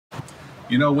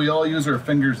You know, we all use our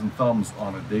fingers and thumbs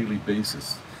on a daily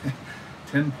basis.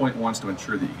 10-point wants to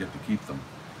ensure that you get to keep them.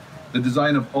 The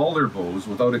design of all their bows,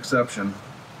 without exception,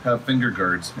 have finger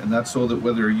guards, and that's so that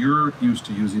whether you're used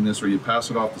to using this or you pass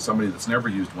it off to somebody that's never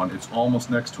used one, it's almost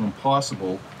next to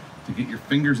impossible to get your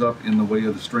fingers up in the way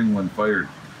of the string when fired.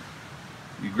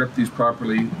 You grip these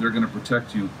properly, they're going to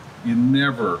protect you. You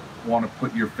never want to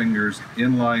put your fingers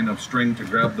in line of string to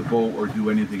grab the bow or do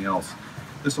anything else.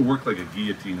 This will work like a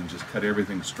guillotine and just cut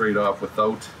everything straight off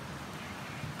without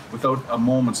a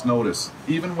moment's notice.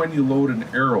 Even when you load an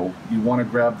arrow, you want to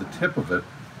grab the tip of it,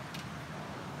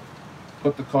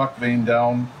 put the cock vane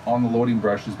down on the loading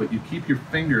brushes, but you keep your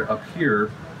finger up here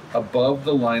above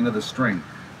the line of the string.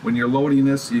 When you're loading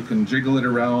this, you can jiggle it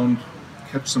around,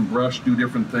 catch some brush, do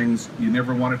different things. You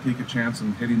never want to take a chance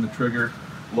in hitting the trigger.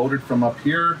 Load it from up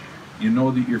here. You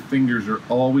know that your fingers are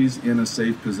always in a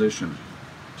safe position.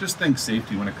 Just think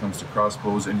safety when it comes to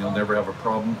crossbows and you'll never have a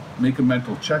problem. Make a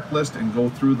mental checklist and go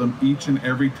through them each and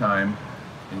every time,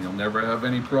 and you'll never have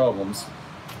any problems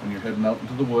when you're heading out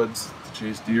into the woods to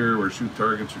chase deer or shoot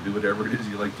targets or do whatever it is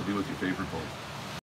you like to do with your favorite bow.